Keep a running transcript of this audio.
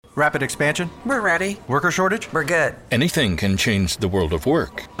Rapid expansion? We're ready. Worker shortage? We're good. Anything can change the world of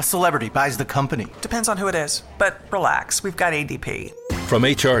work. A celebrity buys the company. Depends on who it is. But relax, we've got ADP. From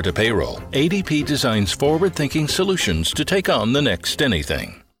HR to payroll, ADP designs forward-thinking solutions to take on the next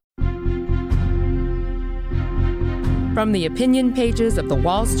anything. From the opinion pages of the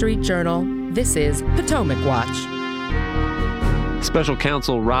Wall Street Journal, this is Potomac Watch. Special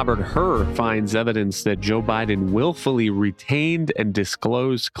counsel Robert Hur finds evidence that Joe Biden willfully retained and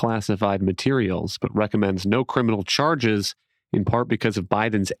disclosed classified materials, but recommends no criminal charges, in part because of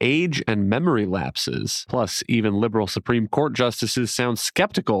Biden's age and memory lapses. Plus, even liberal Supreme Court justices sound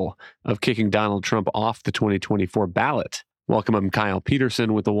skeptical of kicking Donald Trump off the 2024 ballot. Welcome, I'm Kyle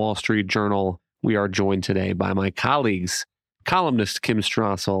Peterson with the Wall Street Journal. We are joined today by my colleagues, columnist Kim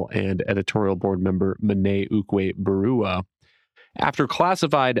Strassel and editorial board member Monet Ukwe-Barua. After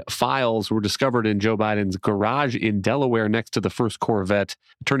classified files were discovered in Joe Biden's garage in Delaware next to the first Corvette,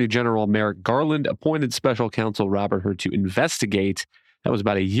 Attorney General Merrick Garland appointed special counsel Robert Hur to investigate. That was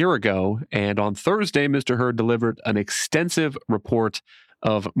about a year ago. And on Thursday, Mr. Hur delivered an extensive report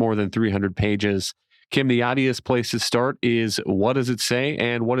of more than 300 pages. Kim, the obvious place to start is, what does it say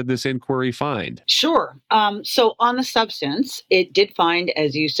and what did this inquiry find? Sure. So on the substance, it did find,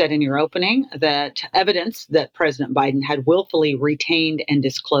 as you said in your opening, that evidence that President Biden had willfully retained and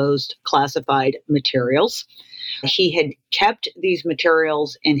disclosed classified materials. He had kept these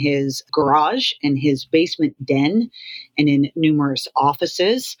materials in his garage, in his basement den, and in numerous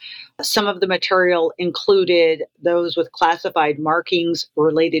offices. Some of the material included those with classified markings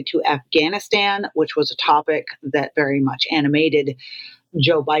related to Afghanistan, which was a topic that very much animated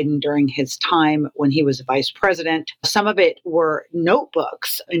Joe Biden during his time when he was vice president. Some of it were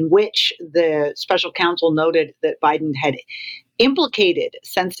notebooks in which the special counsel noted that Biden had implicated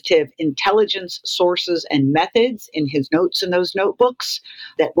sensitive intelligence sources and methods in his notes in those notebooks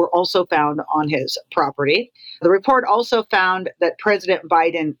that were also found on his property. The report also found that President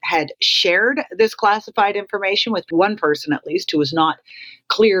Biden had shared this classified information with one person, at least, who was not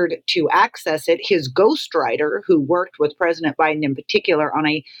cleared to access it, his ghostwriter, who worked with President Biden in particular on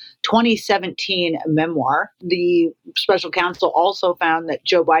a 2017 memoir. The special counsel also found that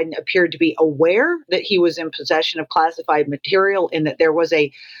Joe Biden appeared to be aware that he was in possession of classified material and that there was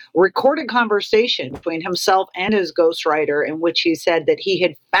a recorded conversation between himself and his ghostwriter in which he said that he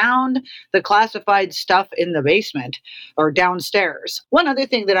had found the classified stuff in the basement or downstairs. One other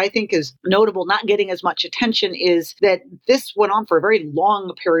thing that I think is notable, not getting as much attention, is that this went on for a very long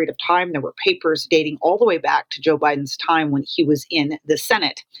period of time. There were papers dating all the way back to Joe Biden's time when he was in the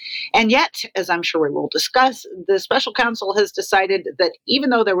Senate. And yet, as I'm sure we will discuss, the special counsel has decided that even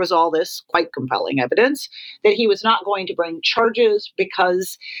though there was all this quite compelling evidence, that he was not going to bring charges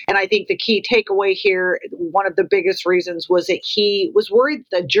because, and I think the key takeaway here, one of the biggest reasons was that he was worried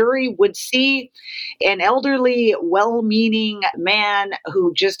the jury would see an elderly, well-meaning man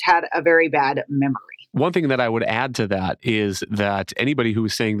who just had a very bad memory. One thing that I would add to that is that anybody who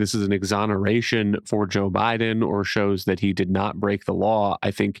is saying this is an exoneration for Joe Biden or shows that he did not break the law,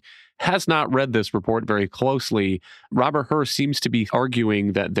 I think has not read this report very closely. Robert Hur seems to be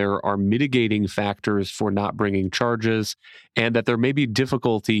arguing that there are mitigating factors for not bringing charges and that there may be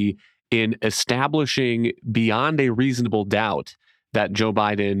difficulty in establishing beyond a reasonable doubt that Joe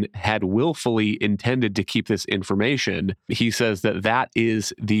Biden had willfully intended to keep this information. He says that that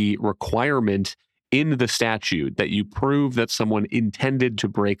is the requirement in the statute, that you prove that someone intended to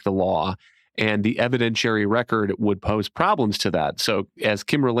break the law, and the evidentiary record would pose problems to that. So as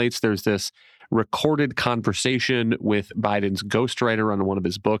Kim relates, there's this recorded conversation with Biden's ghostwriter on one of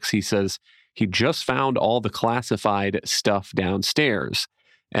his books. He says he just found all the classified stuff downstairs.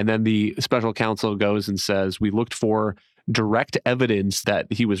 And then the special counsel goes and says, we looked for direct evidence that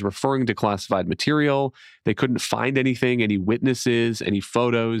he was referring to classified material. They couldn't find anything, any witnesses, any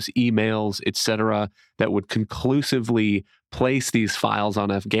photos, emails, etc., that would conclusively place these files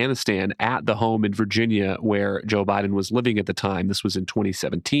on Afghanistan at the home in Virginia where Joe Biden was living at the time. This was in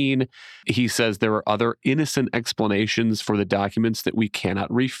 2017. He says there are other innocent explanations for the documents that we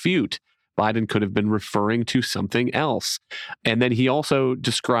cannot refute. Biden could have been referring to something else. And then he also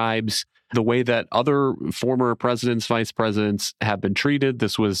describes the way that other former presidents, vice presidents have been treated.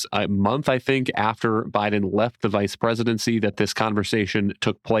 This was a month, I think, after Biden left the vice presidency that this conversation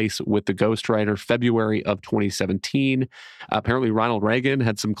took place with the ghostwriter, February of 2017. Apparently, Ronald Reagan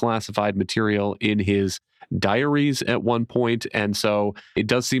had some classified material in his diaries at one point. And so it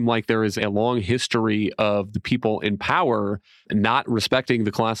does seem like there is a long history of the people in power not respecting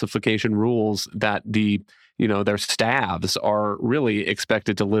the classification rules that their staffs are really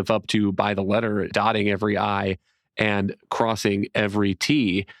expected to live up to by the letter, dotting every I and crossing every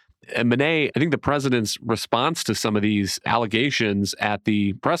T. And Monet, I think the president's response to some of these allegations at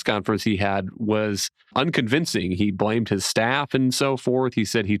the press conference he had was unconvincing. He blamed his staff and so forth. He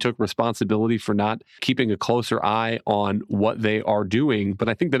said he took responsibility for not keeping a closer eye on what they are doing. But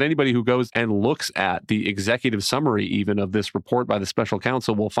I think that anybody who goes and looks at the executive summary even of this report by the special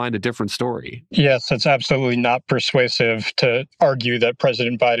counsel will find a different story. Yes, it's absolutely not persuasive to argue that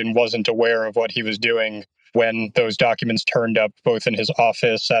President Biden wasn't aware of what he was doing when those documents turned up both in his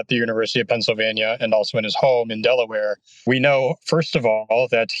office at the University of Pennsylvania and also in his home in Delaware. We know, first of all,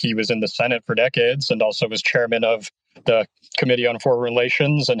 that he was in the Senate for decades and also was chairman of the Committee on Foreign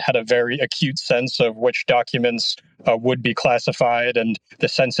Relations and had a very acute sense of which documents would be classified and the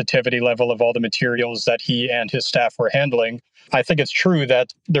sensitivity level of all the materials that he and his staff were handling. I think it's true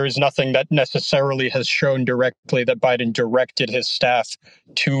that there is nothing that necessarily has shown directly that Biden directed his staff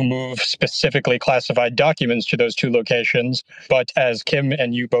to move specifically classified documents to those two locations. But as Kim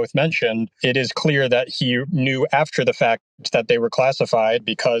and you both mentioned, it is clear that he knew after the fact that they were classified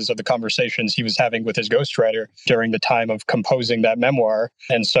because of the conversations he was having with his ghostwriter during the time of composing that memoir.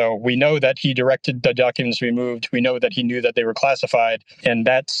 And so we know that he directed the documents to be moved. We know that he knew that they were classified. And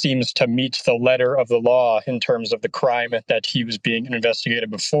that seems to meet the letter of the law in terms of the crime that he was being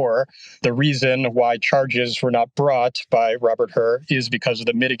investigated before. The reason why charges were not brought by Robert Hur is because of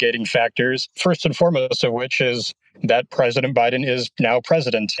the mitigating factors, first and foremost of which is that President Biden is now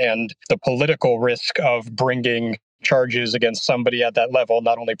president, and the political risk of bringing charges against somebody at that level,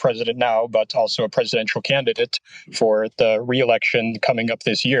 not only president now, but also a presidential candidate for the re-election coming up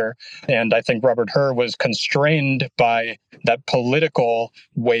this year. And I think Robert Hur was constrained by that political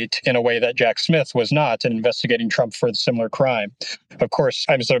weight in a way that Jack Smith was not in investigating Trump for a similar crime. Of course,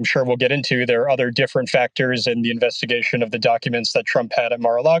 I'm sure we'll get into, there are other different factors in the investigation of the documents that Trump had at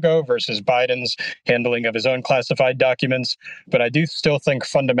Mar-a-Lago versus Biden's handling of his own classified documents. But I do still think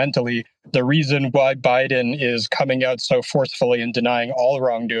fundamentally the reason why Biden is coming out so forcefully and denying all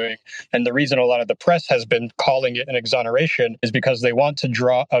wrongdoing, and the reason a lot of the press has been calling it an exoneration, is because they want to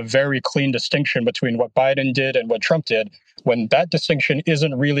draw a very clean distinction between what Biden did and what Trump did, when that distinction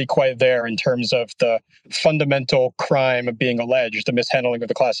isn't really quite there in terms of the fundamental crime being alleged, the mishandling of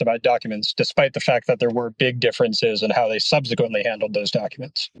the classified documents, despite the fact that there were big differences in how they subsequently handled those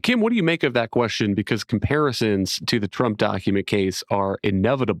documents. Kim, what do you make of that question? Because comparisons to the Trump document case are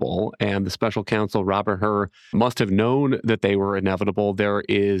inevitable, and the special counsel, Robert Hur, must have known that they were inevitable. There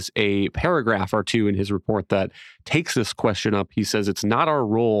is a paragraph or two in his report that takes this question up. He says, "It's not our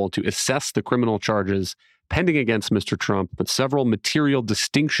role to assess the criminal charges pending against Mr. Trump, but several material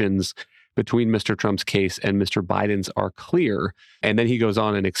distinctions between Mr. Trump's case and Mr. Biden's are clear." And then he goes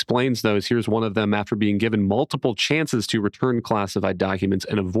on and explains those. Here's one of them. After being given multiple chances to return classified documents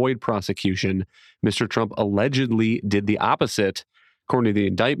and avoid prosecution, Mr. Trump allegedly did the opposite. According to the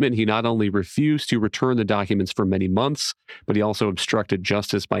indictment, he not only refused to return the documents for many months, but he also obstructed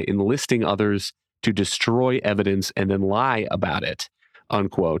justice by enlisting others to destroy evidence and then lie about it,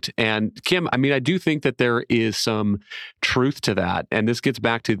 unquote. And Kim, I do think that there is some truth to that. And this gets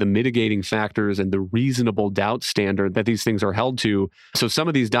back to the mitigating factors and the reasonable doubt standard that these things are held to. So some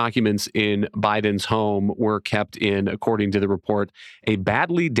of these documents in Biden's home were kept in, according to the report, a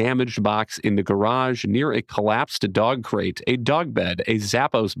badly damaged box in the garage near a collapsed dog crate, a dog bed, a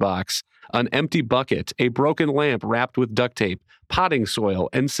Zappos box, an empty bucket, a broken lamp wrapped with duct tape, potting soil,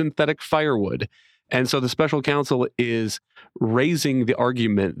 and synthetic firewood. And so the special counsel is raising the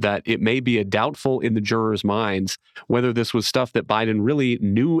argument that it may be a doubtful in the jurors' minds whether this was stuff that Biden really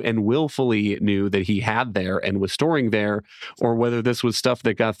knew and willfully knew that he had there and was storing there, or whether this was stuff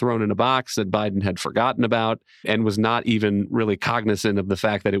that got thrown in a box that Biden had forgotten about and was not even really cognizant of the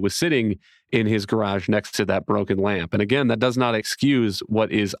fact that it was sitting in his garage next to that broken lamp. And again, that does not excuse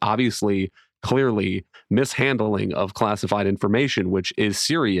what is obviously clearly mishandling of classified information, which is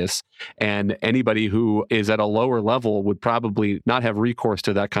serious. And anybody who is at a lower level would probably not have recourse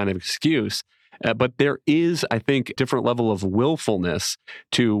to that kind of excuse. But there is, I think, a different level of willfulness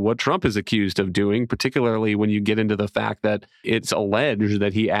to what Trump is accused of doing, particularly when you get into the fact that it's alleged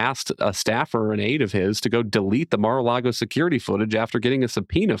that he asked a staffer, an aide of his, to go delete the Mar-a-Lago security footage after getting a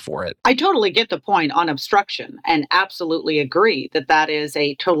subpoena for it. I totally get the point on obstruction and absolutely agree that that is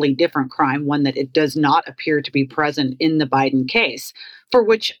a totally different crime, one that it does not appear to be present in the Biden case, for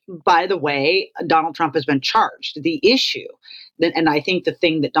which, by the way, Donald Trump has been charged. The issue, and I think the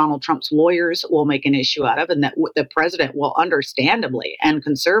thing that Donald Trump's lawyers will make an issue out of, and that the president will understandably, and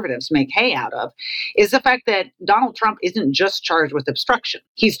conservatives make hay out of, is the fact that Donald Trump isn't just charged with obstruction.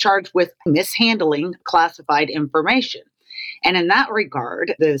 He's charged with mishandling classified information. And in that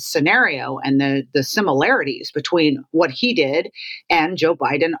regard, the scenario and the similarities between what he did and Joe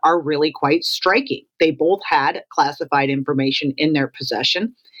Biden are really quite striking. They both had classified information in their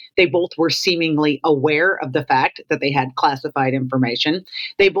possession. They both were seemingly aware of the fact that they had classified information.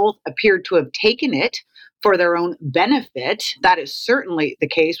 They both appeared to have taken it for their own benefit. That is certainly the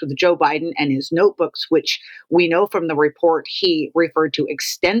case with Joe Biden and his notebooks, which we know from the report he referred to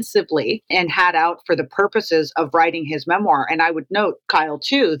extensively and had out for the purposes of writing his memoir. And I would note, Kyle,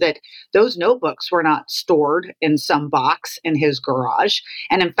 too, that those notebooks were not stored in some box in his garage.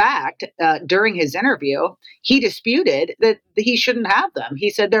 And in fact, during his interview, he disputed that he shouldn't have them.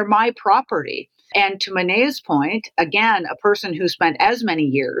 He said, they're my property. And to Monet's point, again, a person who spent as many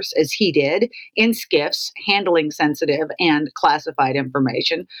years as he did in SCIFs handling sensitive and classified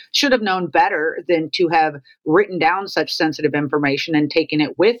information should have known better than to have written down such sensitive information and taken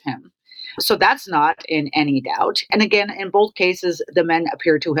it with him. So that's not in any doubt. And again, in both cases, the men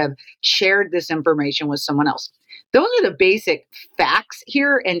appear to have shared this information with someone else. Those are the basic facts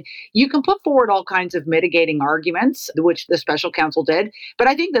here. And you can put forward all kinds of mitigating arguments, which the special counsel did. But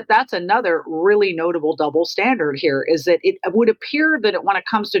I think that that's another really notable double standard here, is that it would appear that when it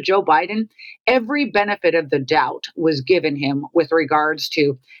comes to Joe Biden, every benefit of the doubt was given him with regards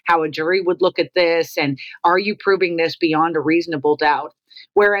to how a jury would look at this and are you proving this beyond a reasonable doubt?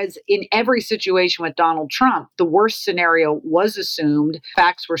 Whereas in every situation with Donald Trump, the worst scenario was assumed.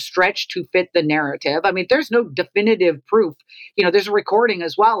 Facts were stretched to fit the narrative. I mean, there's no definitive proof. You know, there's a recording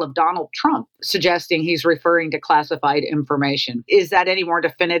as well of Donald Trump suggesting he's referring to classified information. Is that any more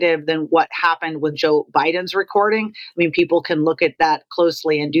definitive than what happened with Joe Biden's recording? I mean, people can look at that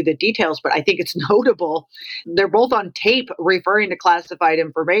closely and do the details, but I think it's notable. They're both on tape referring to classified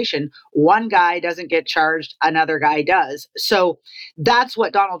information. One guy doesn't get charged, another guy does. So that's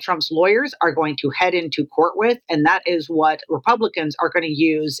what Donald Trump's lawyers are going to head into court with, and that is what Republicans are going to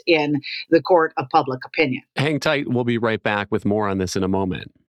use in the court of public opinion. Hang tight. We'll be right back with more on this in a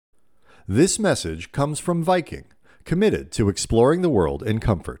moment. This message comes from Viking, committed to exploring the world in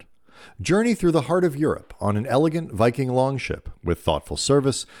comfort. Journey through the heart of Europe on an elegant Viking longship with thoughtful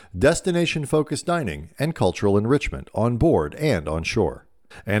service, destination-focused dining, and cultural enrichment on board and on shore.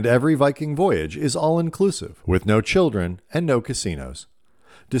 And every Viking voyage is all-inclusive, with no children and no casinos.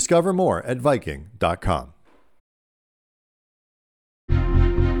 Discover more at Viking.com.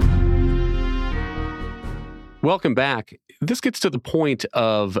 Welcome back. This gets to the point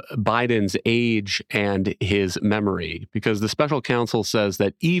of Biden's age and his memory, because the special counsel says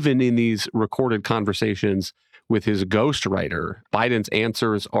that even in these recorded conversations with his ghostwriter, Biden's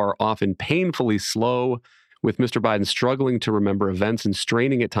answers are often painfully slow, with Mr. Biden struggling to remember events and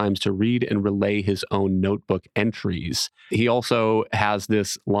straining at times to read and relay his own notebook entries. He also has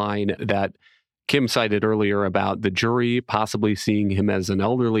this line that Kim cited earlier about the jury possibly seeing him as an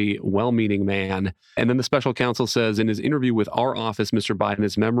elderly, well-meaning man. And then the special counsel says in his interview with our office, Mr. Biden,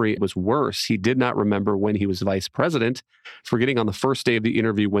 his memory was worse. He did not remember when he was vice president, forgetting on the first day of the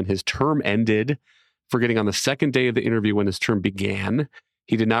interview when his term ended, forgetting on the second day of the interview when his term began.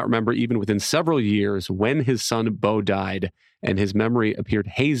 He did not remember even within several years when his son Beau died, and his memory appeared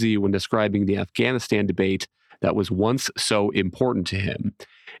hazy when describing the Afghanistan debate that was once so important to him.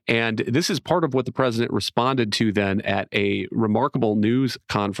 And this is part of what the president responded to then at a remarkable news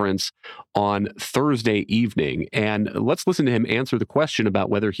conference on Thursday evening. And let's listen to him answer the question about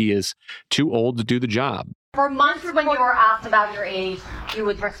whether he is too old to do the job. For months when you were asked about your age, you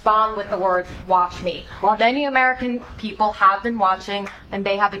would respond with the words, watch me. Many American people have been watching, and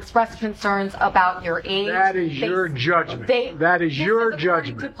they have expressed concerns about your age. That is your judgment. That is your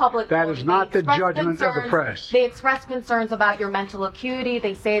judgment. That is not the judgment of the press. They express concerns about your mental acuity.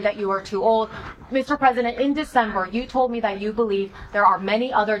 They say that you are too old. Mr. President, in December, you told me that you believe there are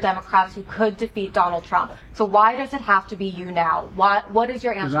many other Democrats who could defeat Donald Trump. So why does it have to be you now? What is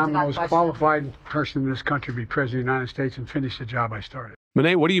your answer to that question? Because I'm the most qualified person in this country to be president of the United States and finish the job I started.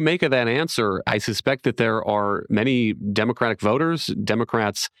 Monet, what do you make of that answer? I suspect that there are many Democratic voters,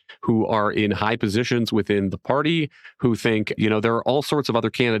 Democrats who are in high positions within the party, who think, you know, there are all sorts of other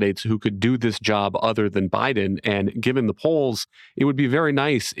candidates who could do this job other than Biden. And given the polls, it would be very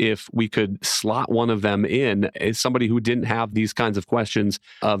nice if we could slot one of them in as somebody who didn't have these kinds of questions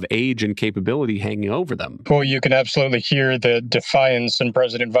of age and capability hanging over them. Well, you can absolutely hear the defiance in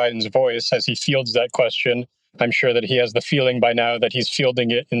President Biden's voice as he fields that question. I'm sure that he has the feeling by now that he's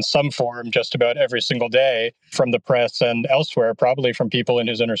fielding it in some form just about every single day from the press and elsewhere, probably from people in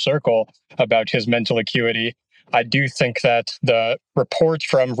his inner circle, about his mental acuity. I do think that the report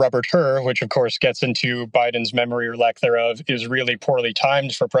from Robert Hur, which of course gets into Biden's memory or lack thereof, is really poorly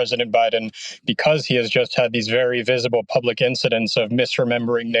timed for President Biden because he has just had these very visible public incidents of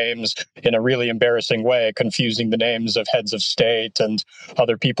misremembering names in a really embarrassing way, confusing the names of heads of state and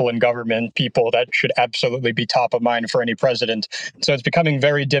other people in government, people that should absolutely be top of mind for any president. So it's becoming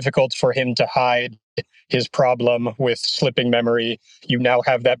very difficult for him to hide his problem with slipping memory. You now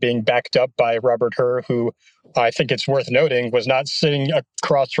have that being backed up by Robert Hur, who I think it's worth noting was not sitting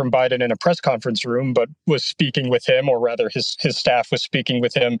across from Biden in a press conference room, but was speaking with him, or rather his staff was speaking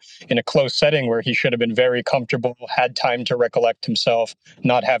with him in a close setting where he should have been very comfortable, had time to recollect himself,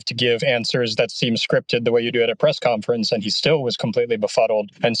 not have to give answers that seem scripted the way you do at a press conference, and he still was completely befuddled.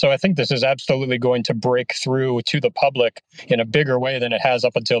 And so I think this is absolutely going to break through to the public in a bigger way than it has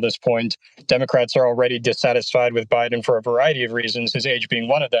up until this point. Democrats are already dissatisfied with Biden for a variety of reasons, his age being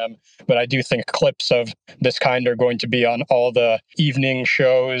one of them, but I do think clips of this kind are going to be on all the evening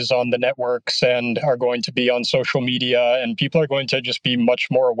shows on the networks and are going to be on social media, and people are going to just be much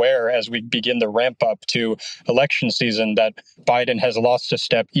more aware as we begin the ramp up to election season that Biden has lost a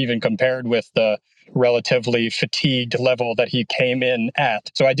step even compared with the relatively fatigued level that he came in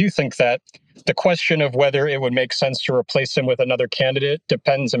at. So I do think that the question of whether it would make sense to replace him with another candidate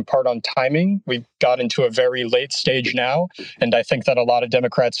depends in part on timing. We've got into a very late stage now, and I think that a lot of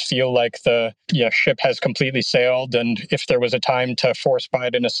Democrats feel like the ship has completely sailed, and if there was a time to force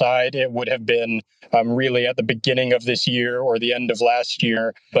Biden aside, it would have been really at the beginning of this year or the end of last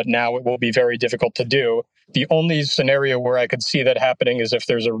year, but now it will be very difficult to do. The only scenario where I could see that happening is if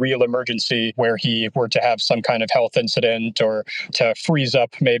there's a real emergency where he were to have some kind of health incident or to freeze up,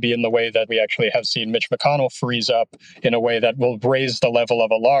 maybe in the way that we actually have seen Mitch McConnell freeze up in a way that will raise the level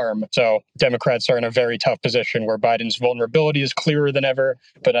of alarm. So Democrats are in a very tough position where Biden's vulnerability is clearer than ever,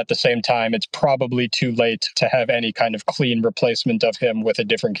 but at the same time, it's probably too late to have any kind of clean replacement of him with a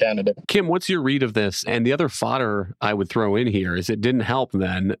different candidate. Kim, what's your read of this? And the other fodder I would throw in here is it didn't help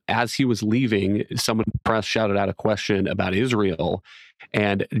then. As he was leaving, someone in the press shouted out a question about Israel,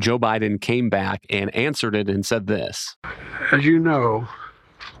 and Joe Biden came back and answered it and said this. As you know,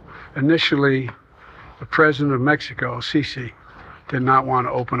 initially, the president of Mexico, Sisi, did not want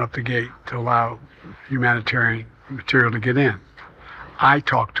to open up the gate to allow humanitarian material to get in. I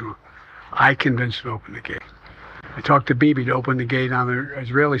talked to him. I convinced him to open the gate. I talked to Bibi to open the gate on the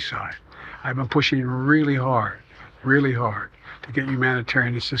Israeli side. I've been pushing really hard to get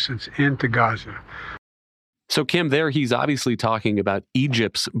humanitarian assistance into Gaza. So, Kim, there he's obviously talking about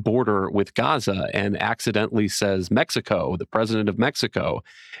Egypt's border with Gaza and accidentally says Mexico, the president of Mexico.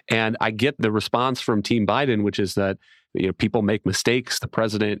 And I get the response from Team Biden, which is that people make mistakes. The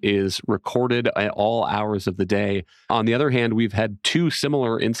president is recorded at all hours of the day. On the other hand, we've had two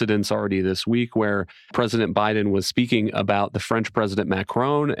similar incidents already this week where President Biden was speaking about the French President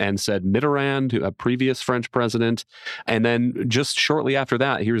Macron and said Mitterrand, a previous French president. And then just shortly after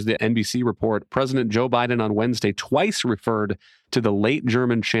that, here's the NBC report. President Joe Biden on Wednesday twice referred to the late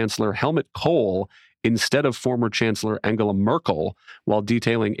German Chancellor Helmut Kohl instead of former Chancellor Angela Merkel while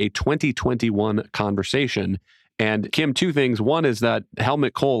detailing a 2021 conversation. And Kim, two things. One is that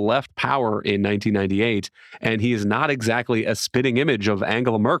Helmut Kohl left power in 1998, and he is not exactly a spitting image of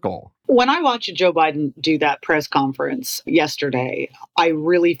Angela Merkel. When I watched Joe Biden do that press conference yesterday, I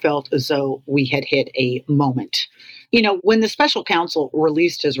really felt as though we had hit a moment. When the special counsel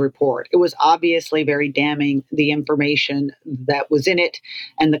released his report, it was obviously very damning, the information that was in it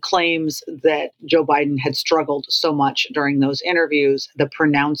and the claims that Joe Biden had struggled so much during those interviews, the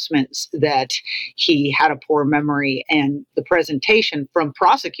pronouncements that he had a poor memory, and the presentation from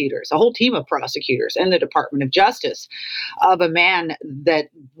prosecutors, a whole team of prosecutors and the Department of Justice, of a man that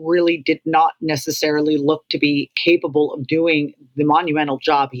really did not necessarily look to be capable of doing the monumental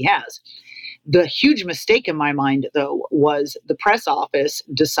job he has. The huge mistake in my mind, though, was the press office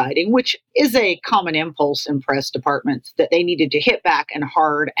deciding, which is a common impulse in press departments, that they needed to hit back and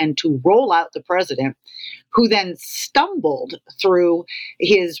hard and to roll out the president, who then stumbled through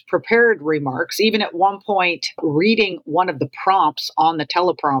his prepared remarks, even at one point reading one of the prompts on the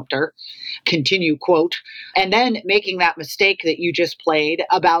teleprompter, continue, quote, and then making that mistake that you just played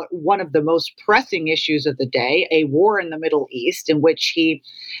about one of the most pressing issues of the day, a war in the Middle East, in which he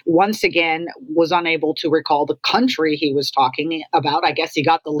once again was unable to recall the country he was talking about. I guess he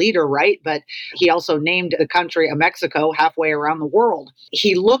got the leader right, but he also named the country of Mexico halfway around the world.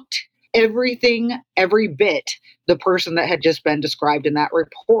 He looked every bit the person that had just been described in that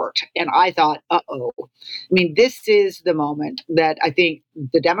report. And I thought, this is the moment that I think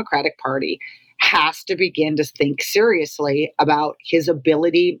the Democratic Party has to begin to think seriously about his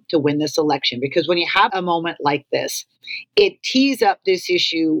ability to win this election. Because when you have a moment like this, it tees up this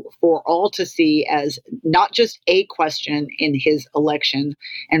issue for all to see as not just a question in his election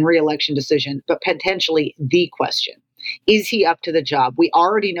and re-election decision, but potentially the question. Is he up to the job? We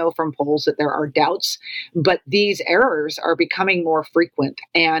already know from polls that there are doubts, but these errors are becoming more frequent,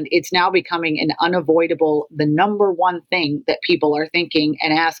 and it's now becoming an unavoidable, the number one thing that people are thinking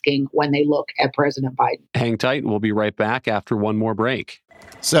and asking when they look at President Biden. Hang tight. We'll be right back after one more break.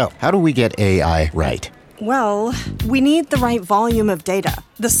 So, how do we get AI right? Well, we need the right volume of data,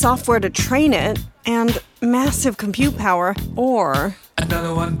 the software to train it, and massive compute power, or...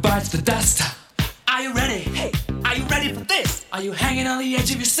 Another one bites the dust. Are you ready? Hey, are you ready for this? Are you hanging on the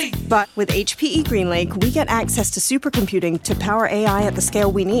edge of your seat? But with HPE GreenLake, we get access to supercomputing to power AI at the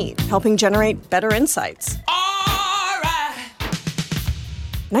scale we need, helping generate better insights. All right.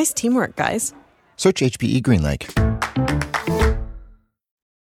 Nice teamwork, guys. Search HPE GreenLake.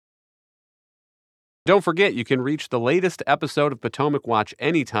 Don't forget, you can reach the latest episode of Potomac Watch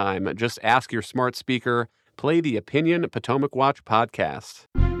anytime. Just ask your smart speaker, play the Opinion Potomac Watch podcast.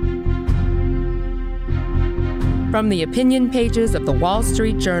 From the opinion pages of the Wall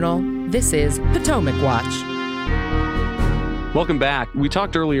Street Journal, this is Potomac Watch. Welcome back. We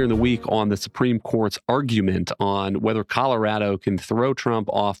talked earlier in the week on the Supreme Court's argument on whether Colorado can throw Trump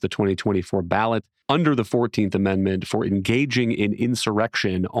off the 2024 ballot under the 14th Amendment for engaging in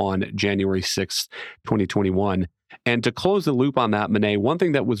insurrection on January 6, 2021. And to close the loop on that, Monet, one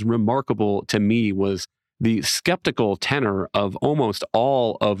thing that was remarkable to me was the skeptical tenor of almost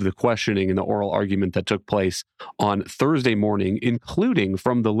all of the questioning in the oral argument that took place on Thursday morning, including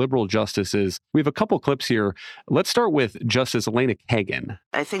from the liberal justices. We have a couple clips here. Let's start with Justice Elena Kagan.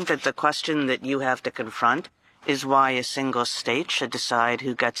 I think that the question that you have to confront is why a single state should decide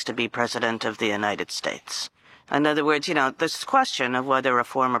who gets to be president of the United States. In other words, this question of whether a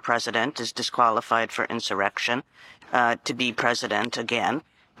former president is disqualified for insurrection to be president again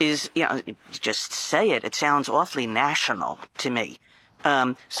is, just say it. It sounds awfully national to me.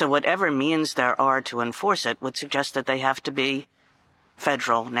 So whatever means there are to enforce it would suggest that they have to be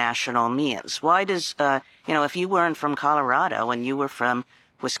federal, national means. Why does, if you weren't from Colorado and you were from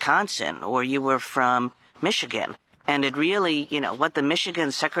Wisconsin or you were from Michigan, and it really, what the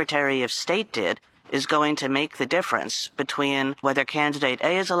Michigan Secretary of State did is going to make the difference between whether candidate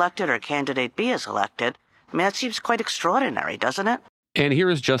A is elected or candidate B is elected. I mean, that seems quite extraordinary, doesn't it? And here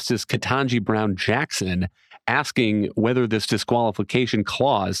is Justice Ketanji Brown Jackson asking whether this disqualification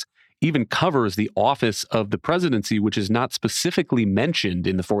clause even covers the office of the presidency, which is not specifically mentioned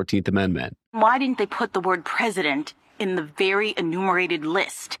in the 14th Amendment. Why didn't they put the word president in the very enumerated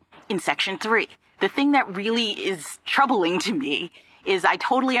list in Section 3? The thing that really is troubling to me is I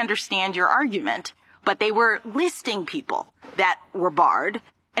totally understand your argument, but they were listing people that were barred,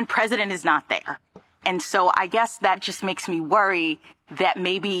 and president is not there. And so I guess that just makes me worry that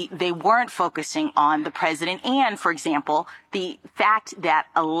maybe they weren't focusing on the president. And, for example, the fact that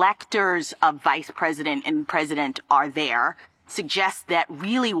electors of vice president and president are there suggests that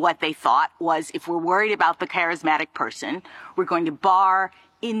really what they thought was, if we're worried about the charismatic person, we're going to bar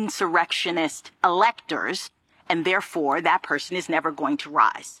insurrectionist electors, and therefore that person is never going to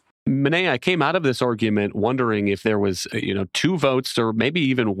rise. Monet, I came out of this argument wondering if there was, 2 votes or maybe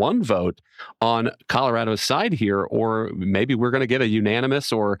even 1 vote on Colorado's side here, or maybe we're going to get a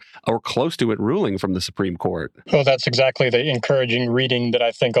unanimous or close to it ruling from the Supreme Court. Well, that's exactly the encouraging reading that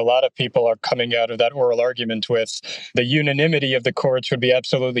I think a lot of people are coming out of that oral argument with. The unanimity of the courts would be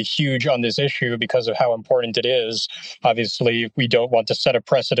absolutely huge on this issue because of how important it is. Obviously, we don't want to set a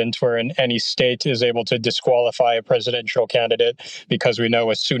precedent where any state is able to disqualify a presidential candidate, because we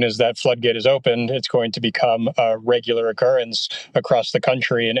know as soon as that floodgate is opened, it's going to become a regular occurrence across the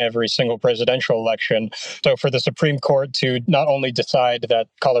country in every single presidential election. So for the Supreme Court to not only decide that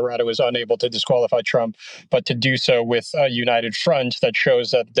Colorado is unable to disqualify Trump, but to do so with a united front that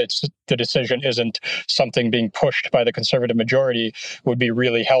shows that the decision isn't something being pushed by the conservative majority would be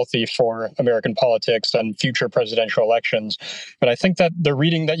really healthy for American politics and future presidential elections. But I think that the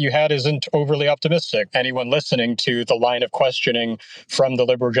reading that you had isn't overly optimistic. Anyone listening to the line of questioning from the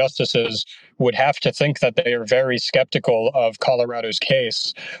liberal justices would have to think that they are very skeptical of Colorado's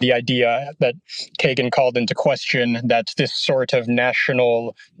case. The idea that Kagan called into question that this sort of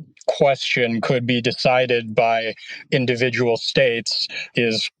national question could be decided by individual states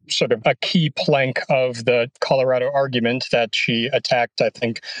is sort of a key plank of the Colorado argument that she attacked, I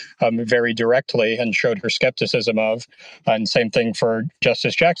think, very directly and showed her skepticism of. And same thing for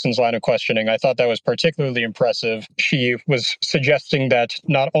Justice Jackson's line of questioning. I thought that was particularly impressive. She was suggesting that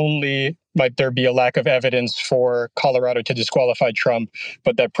not only might there be a lack of evidence for Colorado to disqualify Trump,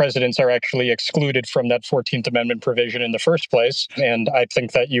 but that presidents are actually excluded from that 14th Amendment provision in the first place. And I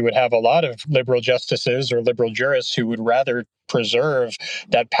think that you would have a lot of liberal justices or liberal jurists who would rather preserve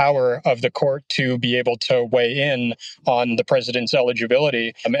that power of the court to be able to weigh in on the president's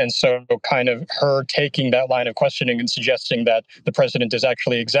eligibility. And so kind of her taking that line of questioning and suggesting that the president is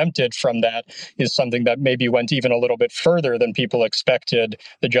actually exempted from that is something that maybe went even a little bit further than people expected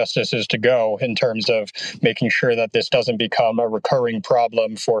the justices to go in terms of making sure that this doesn't become a recurring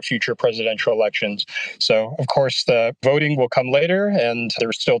problem for future presidential elections. So, of course, the voting will come later, and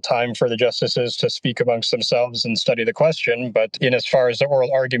there's still time for the justices to speak amongst themselves and study the question. But in as far as the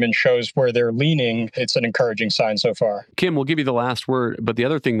oral argument shows where they're leaning, it's an encouraging sign so far. Kim, we'll give you the last word. But the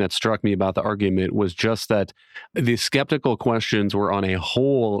other thing that struck me about the argument was just that the skeptical questions were on a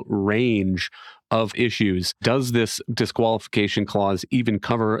whole range of issues. Does this disqualification clause even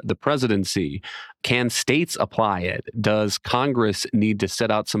cover the presidency? Can states apply it? Does Congress need to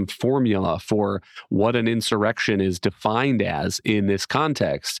set out some formula for what an insurrection is defined as in this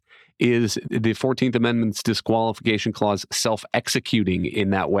context? Is the 14th Amendment's disqualification clause self-executing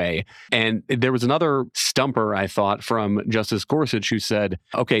in that way? And there was another stumper, I thought, from Justice Gorsuch, who said,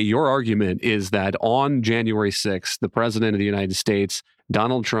 okay, your argument is that on January 6th, the president of the United States,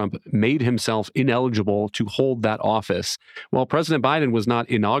 Donald Trump, made himself ineligible to hold that office. Well, President Biden was not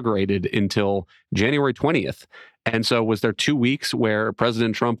inaugurated until January 20th. And so was there 2 weeks where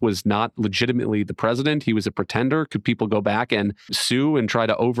President Trump was not legitimately the president? He was a pretender. Could people go back and sue and try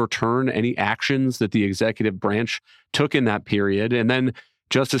to overturn any actions that the executive branch took in that period? And then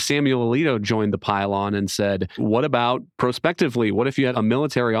Justice Samuel Alito joined the pile-on and said, what about prospectively? What if you had a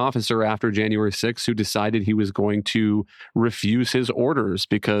military officer after January 6th who decided he was going to refuse his orders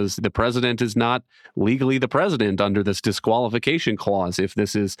because the president is not legally the president under this disqualification clause if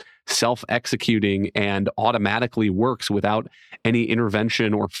this is self-executing and automatically works without any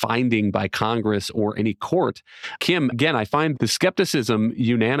intervention or finding by Congress or any court? Kim, again, I find the skepticism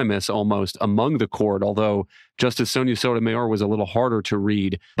unanimous almost among the court, although Justice Sonia Sotomayor was a little harder to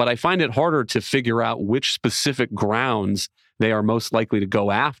read, but I find it harder to figure out which specific grounds they are most likely to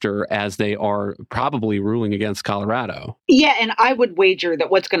go after as they are probably ruling against Colorado. Yeah, and I would wager that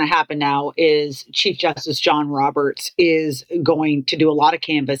what's going to happen now is Chief Justice John Roberts is going to do a lot of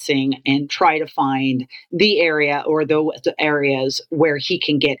canvassing and try to find the area or the areas where he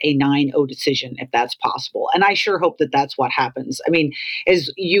can get a 9-0 decision, if that's possible. And I sure hope that that's what happens. I mean,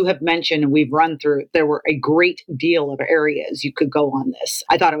 as you have mentioned, and we've run through, there were a great deal of areas you could go on this.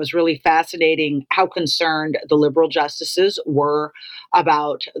 I thought it was really fascinating how concerned the liberal justices were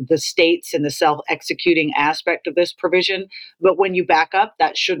about the states and the self-executing aspect of this provision. But when you back up,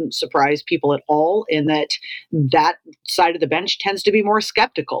 that shouldn't surprise people at all, in that side of the bench tends to be more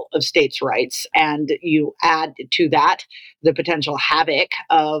skeptical of states' rights. And you add to that the potential havoc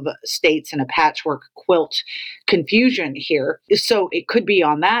of states in a patchwork quilt confusion here. So it could be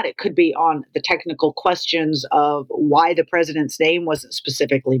on that. It could be on the technical questions of why the president's name wasn't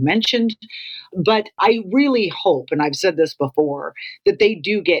specifically mentioned. But I really hope, and I've said this before, that they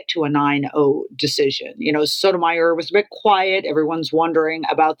do get to a 9-0 decision. You know, Sotomayor was a bit quiet. Everyone's wondering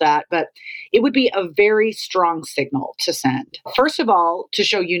about that. But it would be a very strong signal to send. First of all, to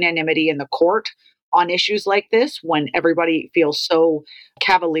show unanimity in the court on issues like this, when everybody feels so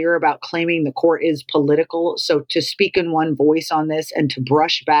cavalier about claiming the court is political. So to speak in one voice on this and to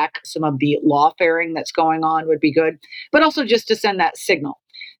brush back some of the lawfaring that's going on would be good. But also just to send that signal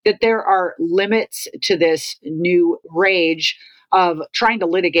that there are limits to this new rage of trying to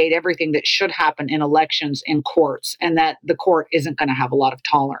litigate everything that should happen in elections in courts, and that the court isn't going to have a lot of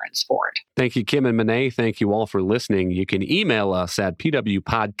tolerance for it. Thank you, Kim and Monet. Thank you all for listening. You can email us at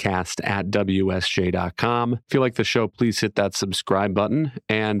pwpodcast@wsj.com. If you like the show, please hit that subscribe button,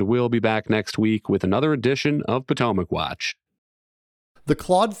 and we'll be back next week with another edition of Potomac Watch. The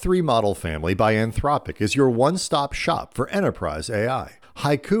Claude 3 model family by Anthropic is your one-stop shop for enterprise AI.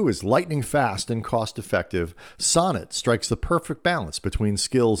 Haiku is lightning fast and cost-effective, Sonnet strikes the perfect balance between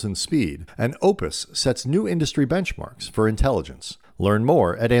skills and speed, and Opus sets new industry benchmarks for intelligence. Learn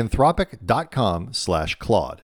more at anthropic.com/Claude.